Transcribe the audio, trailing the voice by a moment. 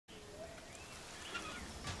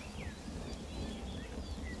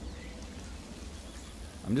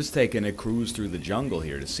I'm just taking a cruise through the jungle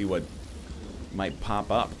here to see what might pop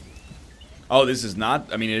up. Oh, this is not...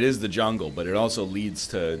 I mean, it is the jungle, but it also leads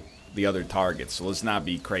to the other targets, so let's not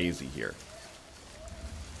be crazy here.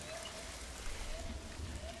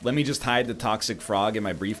 Let me just hide the toxic frog in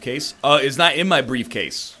my briefcase. It's not in my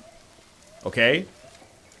briefcase. Okay?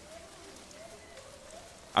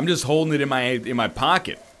 I'm just holding it in my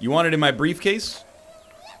pocket. You want it in my briefcase?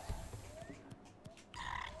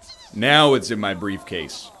 Now it's in my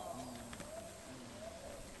briefcase.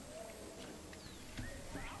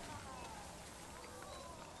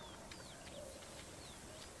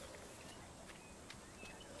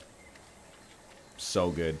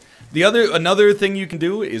 So good. Another thing you can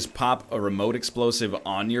do is pop a remote explosive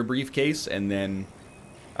on your briefcase and then,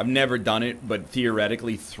 I've never done it, but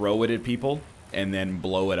theoretically throw it at people and then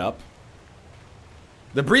blow it up.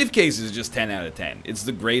 The briefcase is just 10 out of 10. It's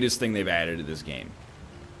the greatest thing they've added to this game.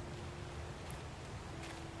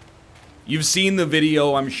 You've seen the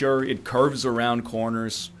video, I'm sure. It curves around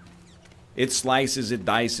corners. It slices, it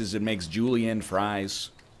dices, it makes julienne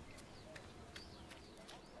fries.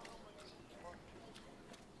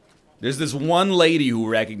 There's this one lady who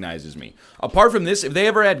recognizes me. Apart from this, if they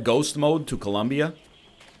ever add ghost mode to Colombia,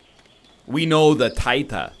 we know the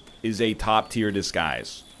Taita is a top-tier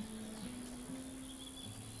disguise.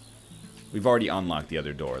 We've already unlocked the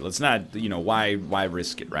other door. Let's not, you know, why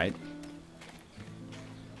risk it, right?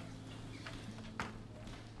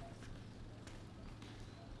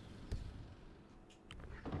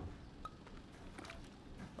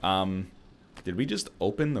 Did we just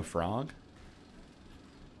open the frog?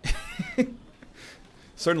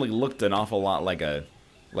 Certainly looked an awful lot like a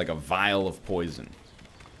vial of poison.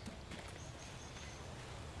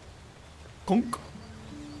 Kunk.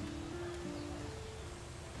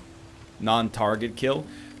 Non-target kill?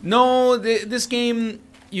 No, this game,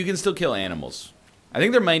 you can still kill animals. I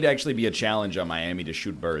think there might actually be a challenge on Miami to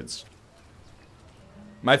shoot birds.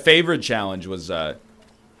 My favorite challenge was, oh,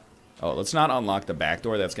 let's not unlock the back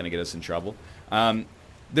door. That's going to get us in trouble.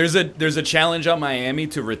 There's a challenge on Miami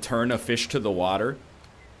to return a fish to the water.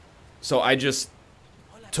 So I just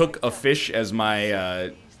took a fish as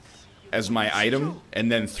my item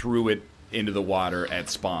and then threw it into the water at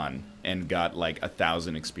spawn and got like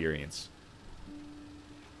 1,000 experience.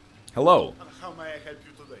 Hello. How may I help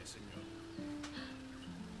you today, senor?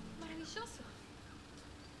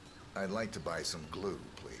 I'd like to buy some glue,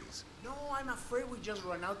 please. No, I'm afraid we just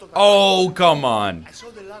ran out of that. Oh, come on. I saw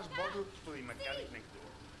the last bottle to the mechanic next door.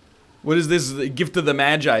 What is this? The gift of the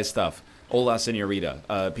Magi stuff. Hola,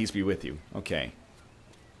 señorita. Peace be with you. Okay.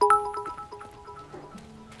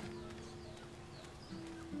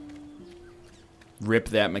 Rip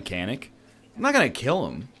that mechanic. I'm not gonna kill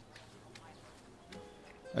him.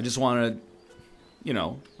 I just want to, you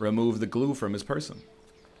know, remove the glue from his person.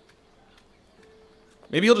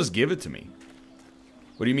 Maybe he'll just give it to me.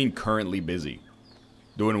 What do you mean currently busy?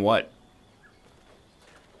 Doing what?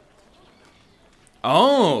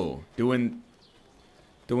 Oh, doing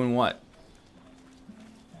what?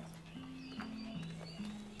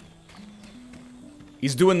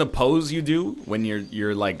 He's doing the pose you do when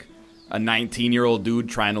you're like a 19-year-old dude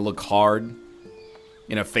trying to look hard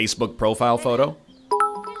in a Facebook profile photo.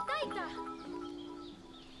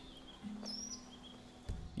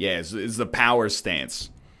 Yeah, it's the power stance.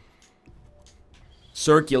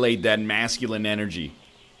 Circulate that masculine energy.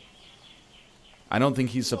 I don't think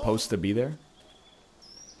he's supposed to be there.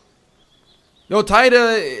 No,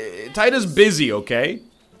 Taita's busy, okay?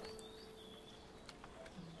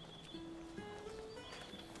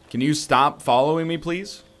 Can you stop following me,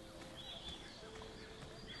 please?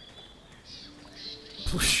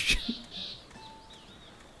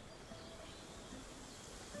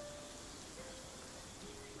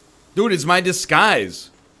 Dude, it's my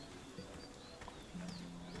disguise.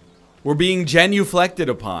 We're being genuflected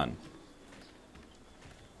upon.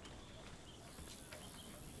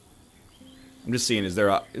 I'm just seeing, is there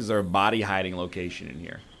a body hiding location in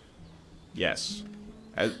here? Yes.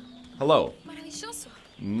 Hello.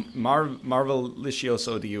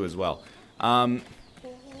 Marvelicioso to you as well. Maestro.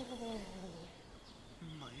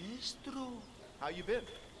 How you been?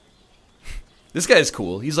 This guy's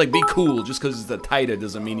cool. He's like, be cool. Just because it's a Taita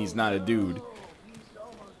doesn't mean he's not a dude.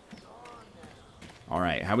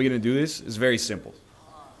 Alright, how are we going to do this? It's very simple.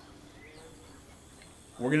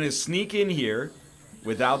 We're going to sneak in here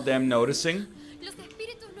without them noticing.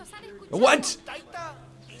 What?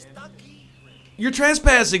 You're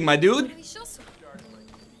trespassing, my dude.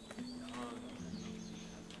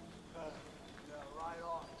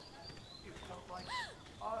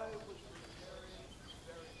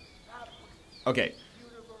 Okay,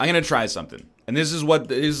 I'm going to try something. And this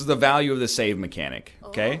is the value of the save mechanic,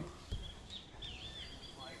 okay?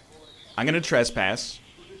 I'm gonna trespass.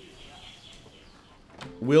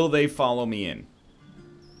 Will they follow me in?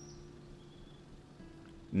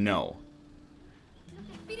 No.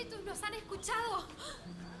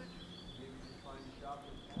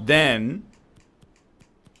 Then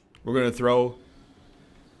we're gonna throw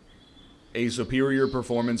a superior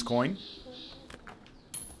performance coin.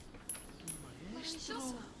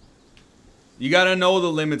 You gotta know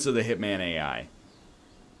the limits of the Hitman AI.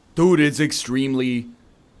 Dude, it's extremely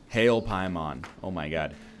Hail Paimon. Oh my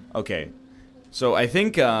god. Okay. So I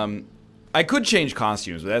think, I could change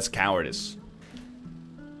costumes, but that's cowardice.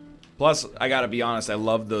 Plus, I gotta be honest, I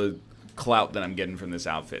love the clout that I'm getting from this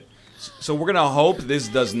outfit. So we're gonna hope this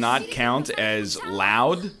does not count as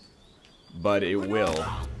loud, but it will.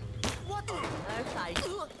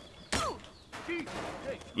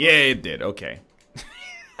 Yeah, it did. Okay.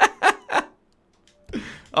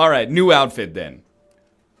 Alright, new outfit then.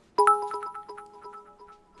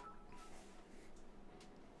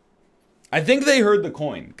 I think they heard the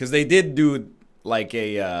coin, because they did do like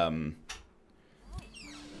a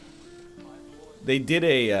they did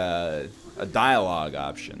a dialogue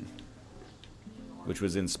option, which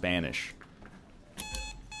was in Spanish.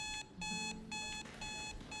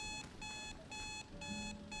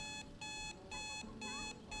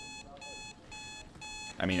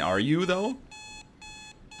 I mean, are you though?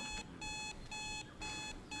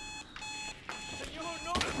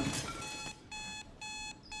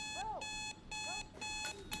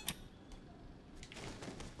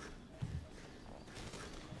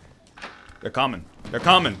 They're coming. They're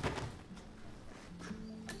coming.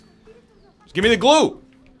 Just give me the glue.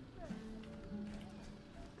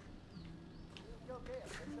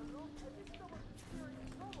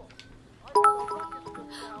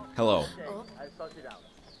 Hello.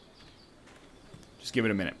 Just give it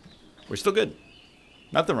a minute. We're still good.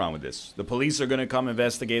 Nothing wrong with this. The police are gonna come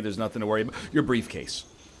investigate. There's nothing to worry about. Your briefcase.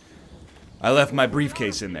 I left my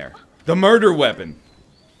briefcase in there. The murder weapon.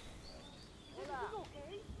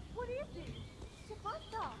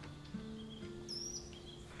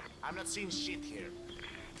 I'm not seeing shit here.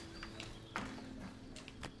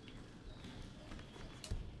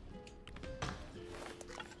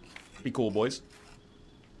 Be cool, boys.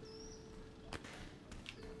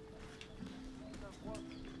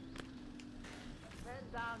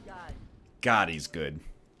 God, he's good.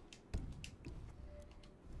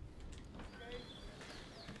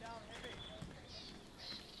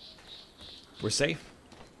 We're safe.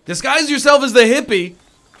 Disguise yourself as the hippie.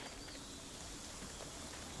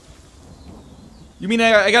 You mean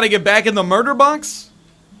I gotta get back in the murder box?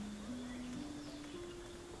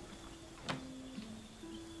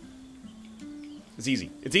 It's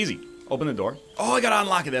easy. It's easy. Open the door. Oh, I gotta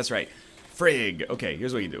unlock it. That's right. Frig. Okay,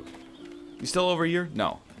 here's what you do. You still over here?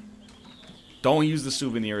 No. Don't use the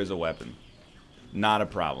souvenir as a weapon. Not a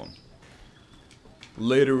problem.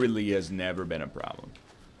 Literally has never been a problem.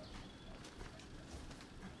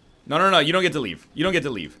 No, no, no. You don't get to leave. You don't get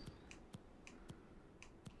to leave.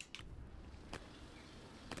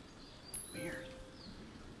 Weird.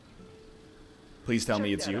 Please tell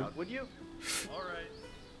me it's you. Would you? All right.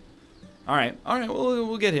 All right. All right.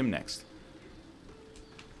 We'll get him next.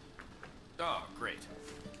 Oh, great.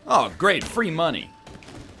 Oh, great. Free money.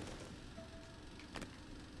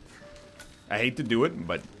 I hate to do it,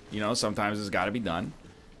 but, you know, sometimes it's got to be done.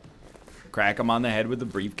 Crack him on the head with the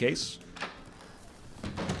briefcase.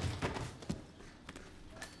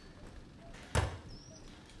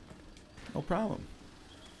 No problem.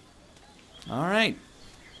 All right.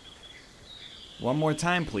 One more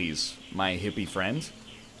time, please, my hippie friend.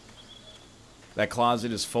 That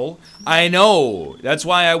closet is full. I know. That's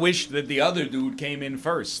why I wish that the other dude came in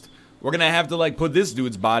first. We're going to have to, like, put this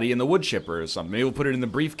dude's body in the wood chipper or something. Maybe we'll put it in the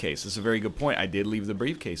briefcase. That's a very good point. I did leave the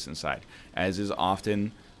briefcase inside, as is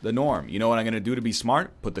often the norm. You know what I'm going to do to be smart?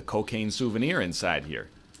 Put the cocaine souvenir inside here.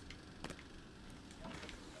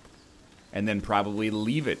 And then probably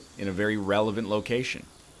leave it in a very relevant location.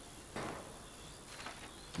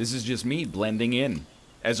 This is just me blending in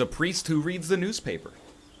as a priest who reads the newspaper.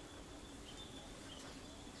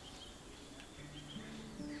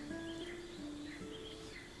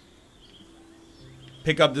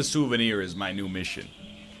 Pick up the souvenir is my new mission.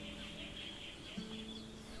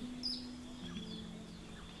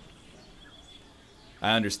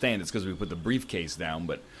 I understand it's because we put the briefcase down,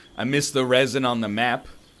 but I missed the resin on the map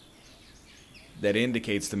that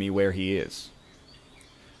indicates to me where he is.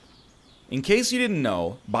 In case you didn't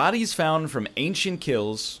know, bodies found from ancient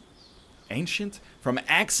kills, from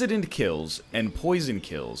accident kills and poison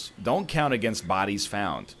kills don't count against bodies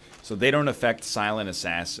found. So they don't affect Silent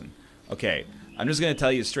Assassin. Okay, I'm just going to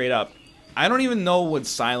tell you straight up. I don't even know what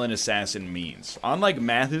Silent Assassin means. Unlike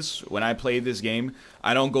Mathis, when I play this game,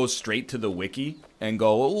 I don't go straight to the wiki and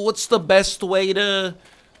go, what's the best way to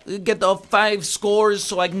get the 5 scores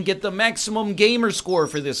so I can get the maximum gamer score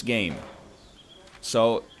for this game?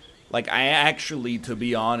 So, like, I actually, to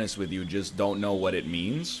be honest with you, just don't know what it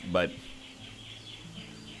means, but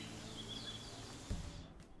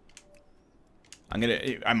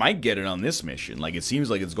I might get it on this mission. Like, it seems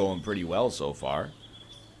like it's going pretty well so far.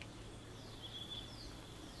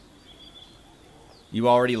 You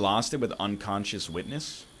already lost it with Unconscious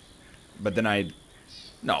Witness? But then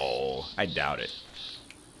no, I doubt it.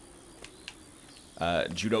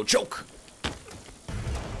 Judo choke.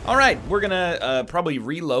 Alright, we're gonna probably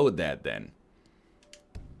reload that then.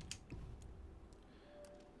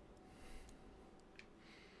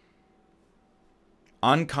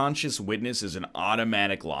 Unconscious Witness is an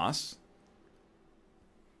automatic loss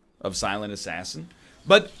of Silent Assassin.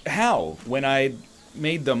 But how? When I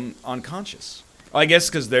made them unconscious? I guess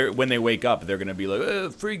because when they wake up, they're gonna be like,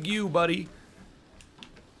 frig you, buddy.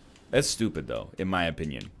 That's stupid, though, in my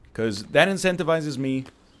opinion. Because that incentivizes me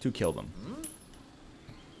to kill them.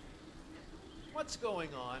 What's going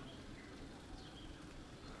on?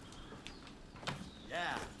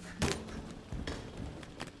 Yeah.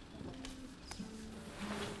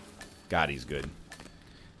 God, he's good.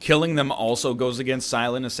 Killing them also goes against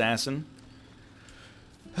Silent Assassin.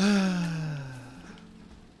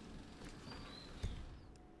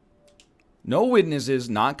 No witnesses,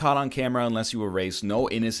 not caught on camera unless you erase, no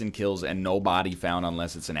innocent kills, and no body found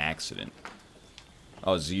unless it's an accident.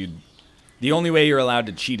 Oh, so the only way you're allowed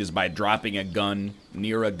to cheat is by dropping a gun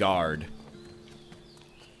near a guard,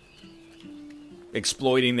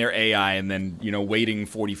 exploiting their AI, and then, you know, waiting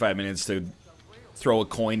 45 minutes to throw a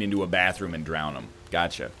coin into a bathroom and drown them.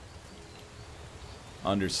 Gotcha.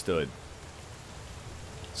 Understood.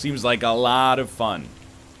 Seems like a lot of fun.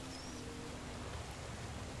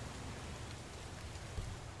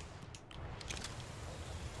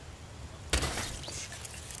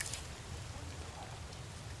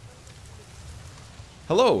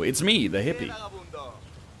 Hello, it's me, the hippie.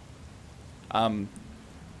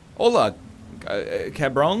 Hola,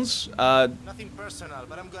 cabrons. Nothing personal,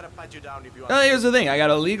 but I'm gonna pat you down if you Here's the thing, I got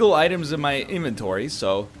illegal items in my inventory,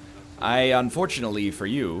 so I, unfortunately for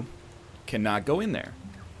you, cannot go in there.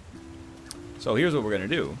 So here's what we're gonna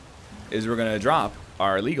do, is we're gonna drop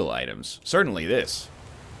our illegal items. Certainly this.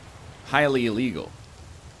 Highly illegal.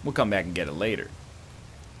 We'll come back and get it later.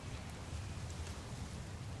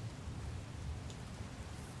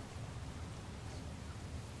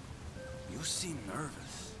 You seem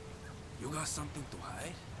nervous. You got something to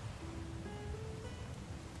hide?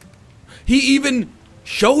 He even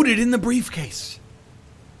showed it in the briefcase.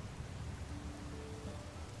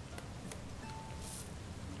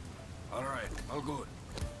 Alright, all good.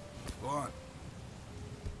 Go on.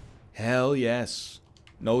 Hell yes.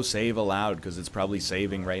 No save allowed, because it's probably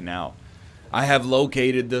saving right now. I have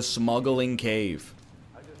located the smuggling cave.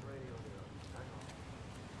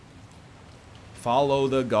 Follow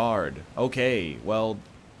the guard. Okay, well,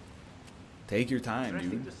 take your time,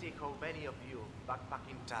 Interesting dude. to see how many of you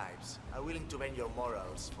backpacking types are willing to bend your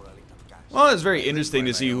morals for a little cash. Well, it's very interesting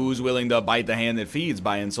to see who's willing to bite the hand that feeds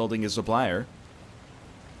by insulting his supplier.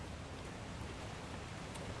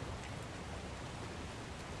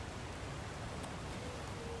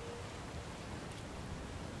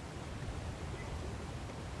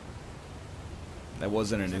 That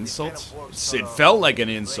wasn't an insult. It felt like an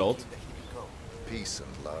insult. Peace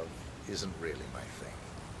and love isn't really my thing.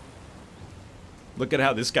 Look at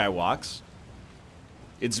how this guy walks.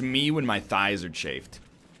 It's me when my thighs are chafed.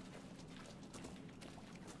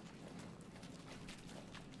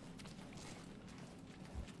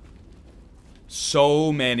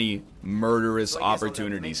 So many murderous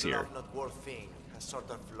opportunities here.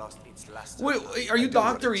 Wait, are you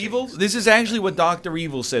Dr. Evil? This is actually what Dr.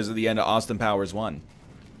 Evil says at the end of Austin Powers 1.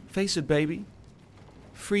 Face it, baby.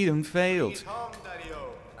 Freedom failed.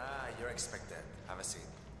 Ah, you're expected. Have a seat.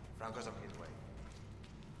 Franco's up his way.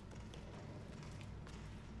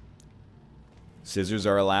 Scissors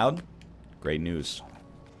are allowed? Great news.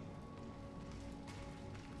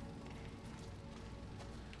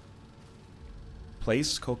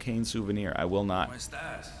 Place cocaine souvenir. I will not. What's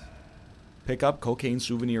that? Pick up cocaine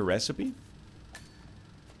souvenir recipe?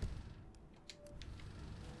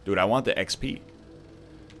 Dude, I want the XP.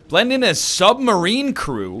 Blend in a submarine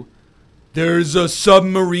crew? There's a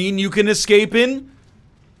submarine you can escape in?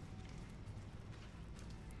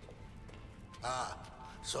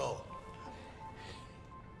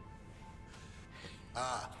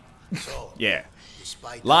 So, Yeah.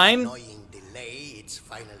 despite Line? the annoying delay, it's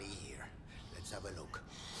finally here. Let's have a look.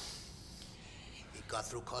 It got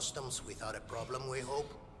through customs without a problem, we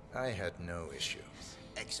hope? I had no issues.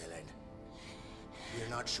 Excellent. We're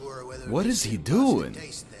not sure whether What this is he can pass the doing?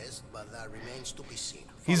 taste test, but that remains to be seen.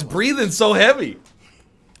 He's Follow us. breathing so heavy.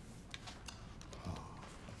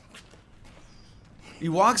 He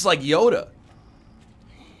walks like Yoda.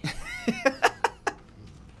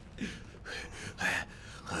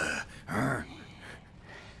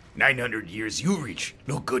 900 years you reach.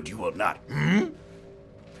 No good you will not. Hmm?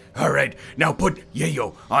 Alright, now put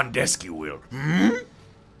Yayo on desk you will. Hmm?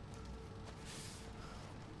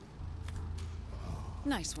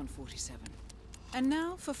 Nice one, 47. And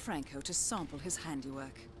now for Franco to sample his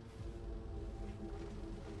handiwork.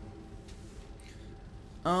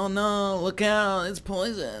 Oh no, look out, it's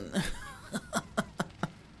poison.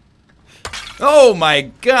 Oh my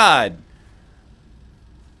god.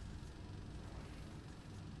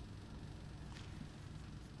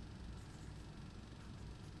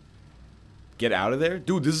 Get out of there?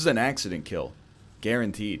 Dude, this is an accident kill.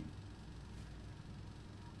 Guaranteed.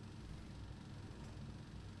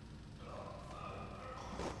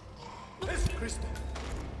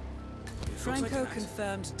 Franco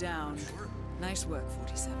confirmed down. Nice work,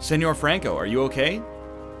 47. Senor Franco, are you okay?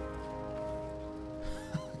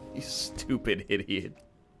 You stupid idiot.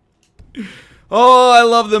 Oh, I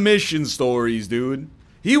love the mission stories, dude.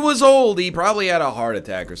 He was old. He probably had a heart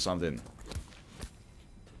attack or something.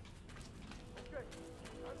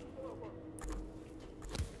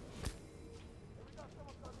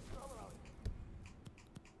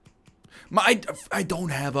 I don't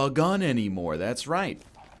have a gun anymore. That's right.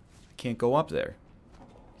 I can't go up there.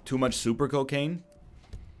 Too much super cocaine?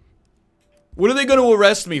 What are they going to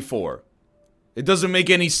arrest me for? It doesn't make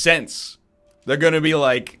any sense. They're going to be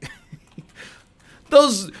like,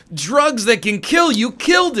 those drugs that can kill you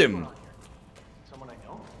killed him. Someone I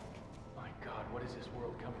know? My God, what is this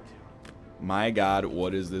world coming to? My God,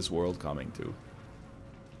 what is this world coming to?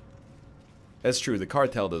 That's true. The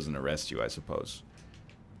cartel doesn't arrest you, I suppose.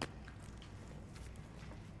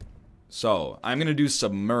 So, I'm going to do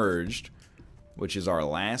Submerged, which is our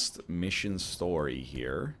last mission story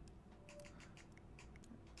here.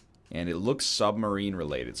 And it looks submarine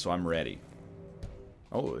related, so I'm ready.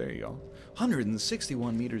 Oh, there you go.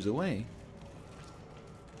 161 meters away.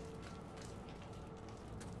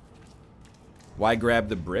 Why grab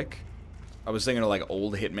the brick? I was thinking of like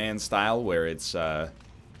old Hitman style, where it's, you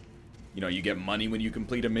know, you get money when you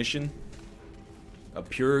complete a mission. A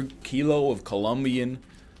pure kilo of Colombian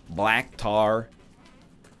black tar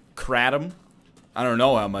kratom. I don't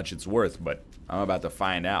know how much it's worth, but I'm about to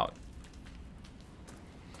find out.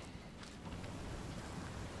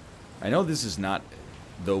 I know this is not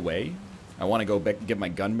the way. I want to go back, get my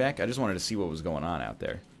gun back. I just wanted to see what was going on out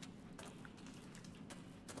there.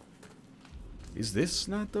 Is this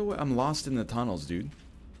not the way? I'm lost in the tunnels, dude.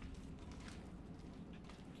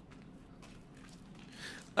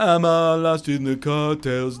 I'm lost in the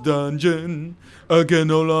cartel's dungeon. I can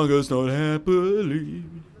no longer snort happily.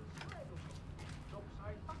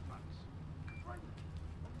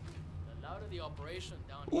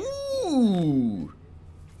 Ooh.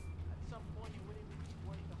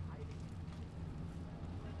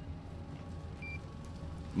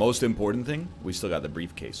 Most important thing, we still got the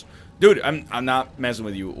briefcase. Dude, I'm not messing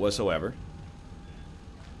with you whatsoever.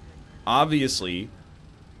 Obviously,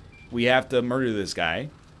 we have to murder this guy.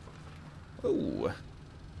 Ooh.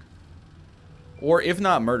 Or if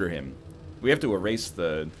not murder him, we have to erase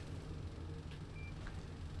the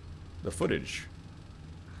footage.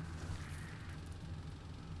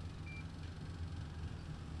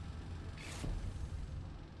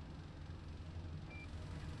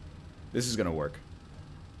 This is gonna work.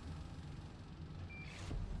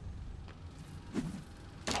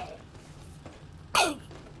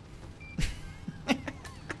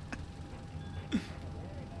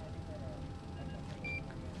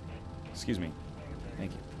 Excuse me.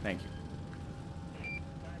 Thank you. Thank you.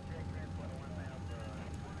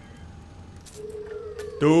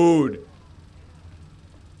 Dude.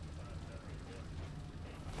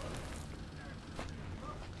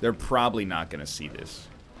 They're probably not gonna see this.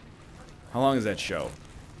 How long is that show?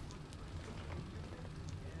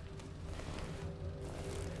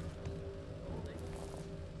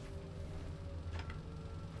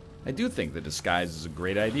 I do think the disguise is a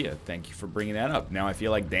great idea. Thank you for bringing that up. Now I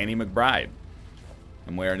feel like Danny McBride.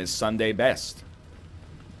 I'm wearing his Sunday best.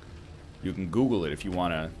 You can Google it if you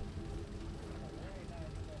want to.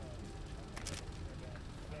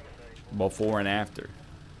 Before and after.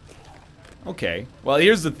 Okay. Well,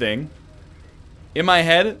 here's the thing. In my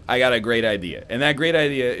head, I got a great idea. And that great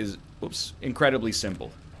idea is, whoops, incredibly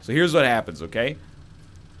simple. So here's what happens, okay?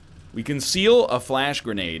 We conceal a flash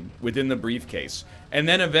grenade within the briefcase. And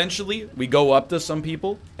then eventually, we go up to some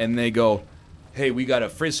people, and they go, hey, we gotta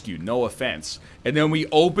frisk you, no offense. And then we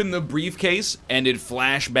open the briefcase, and it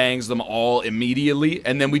flashbangs them all immediately,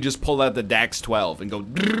 and then we just pull out the DAX 12 and go,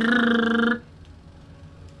 drrrr.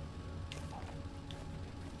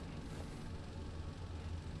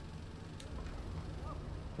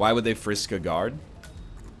 Why would they frisk a guard?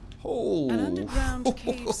 Oh. An underground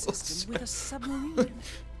cave system with a submarine.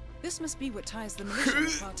 This must be what ties the militia and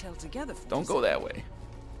cartel together. Don't go that way.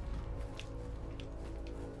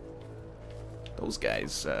 Those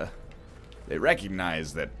guys, they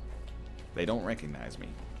recognize that they don't recognize me.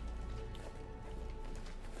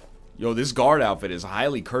 Yo, this guard outfit is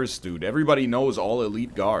highly cursed, dude. Everybody knows all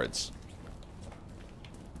elite guards.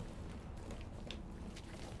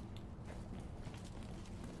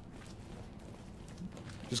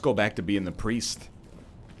 Just go back to being the priest.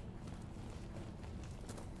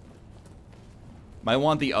 Might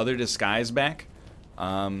want the other disguise back.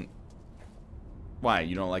 Why?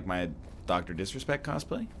 You don't like my Dr. Disrespect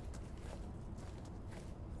cosplay?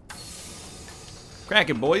 Crack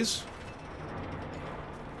it, boys.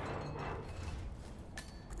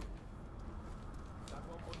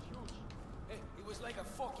 Hey, it was like a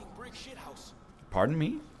fucking brick shithouse. Pardon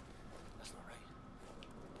me? That's not right.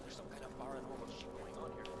 There's some kind of paranormal shit going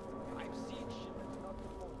on here. I've seen shit that's not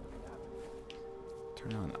supposed to happen.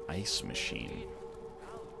 Turn on ice machine.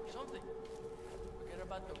 Something. Forget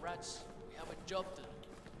about the rats. We have a job to do.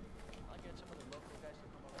 I'll get some of the local guys to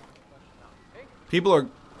come over and flush it out. Hey?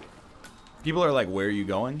 People are like, where are you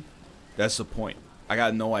going? That's the point. I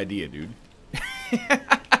got no idea, dude.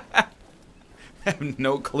 I have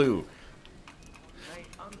no clue. Mate,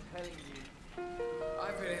 I'm telling you.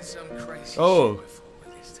 I've been in some crazy Oh, shit before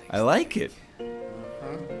with this thing. I like it. I know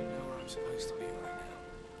where I'm supposed to be right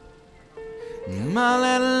now.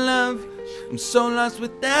 My little love, I'm so lost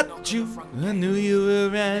without you. I knew you were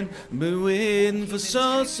right, been waiting for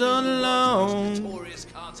so long. Notorious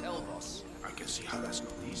cartel boss. I can see how that's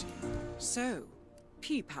not easy. So,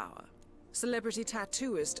 P-Power, celebrity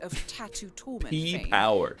tattooist of Tattoo Torment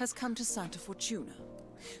P-Power. fame, has come to Santa Fortuna,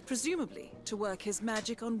 presumably to work his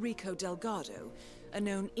magic on Rico Delgado, a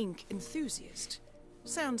known ink enthusiast.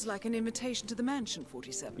 Sounds like an invitation to the mansion,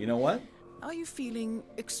 47. You know what? Are you feeling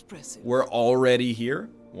expressive? We're already here.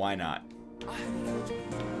 Why not?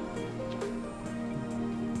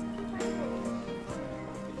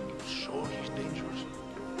 Sure, he's dangerous.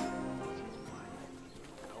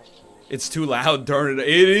 It's too loud, darn it.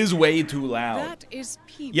 It is way too loud. That is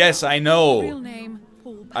P-Power. Yes, I know. Real name,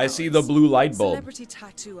 Paul I see Powers, the blue light bulb. Celebrity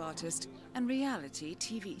tattoo artist and reality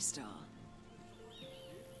TV star.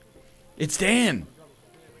 It's Dan.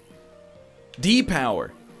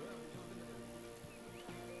 D-Power.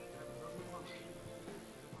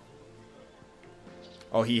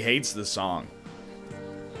 Oh, he hates the song.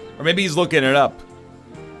 Or maybe he's looking it up.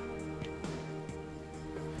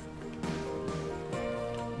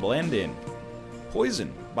 Blend in.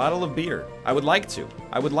 Poison. Bottle of beer. I would like to.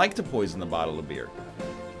 I would like to poison the bottle of beer.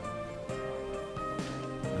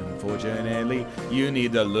 Unfortunately, you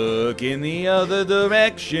need to look in the other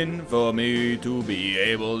direction for me to be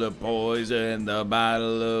able to poison the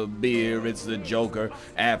bottle of beer. It's the Joker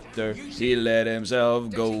after he let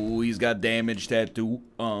himself go. He's got damage tattoo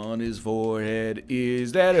on his forehead.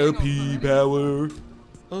 Is that a P-Power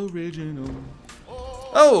original?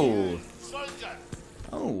 Oh!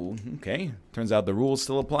 Oh, okay. Turns out the rules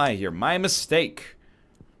still apply here. My mistake.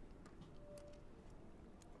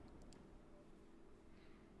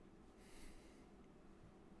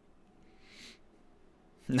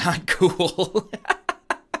 Not cool.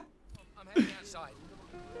 I'm heading outside.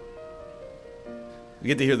 We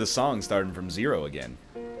get to hear the song starting from 0 again.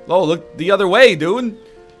 Oh, look the other way, dude.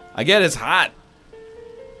 I get it's hot.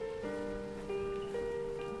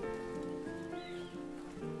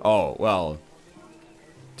 Oh, well.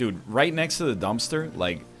 Dude, right next to the dumpster,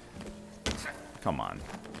 like, come on.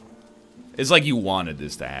 It's like you wanted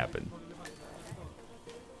this to happen.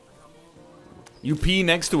 You pee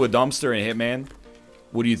next to a dumpster in Hitman,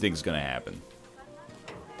 what do you think is gonna happen?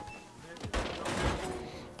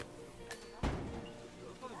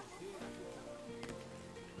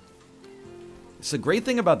 It's the great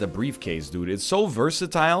thing about the briefcase, dude. It's so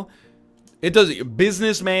versatile. It does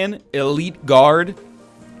businessman, elite guard,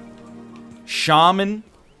 shaman.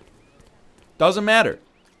 Doesn't matter.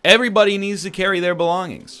 Everybody needs to carry their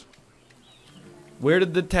belongings. Where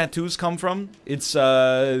did the tattoos come from? It's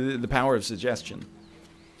the power of suggestion.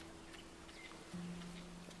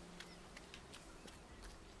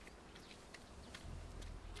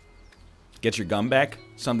 Get your gun back?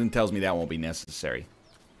 Something tells me that won't be necessary.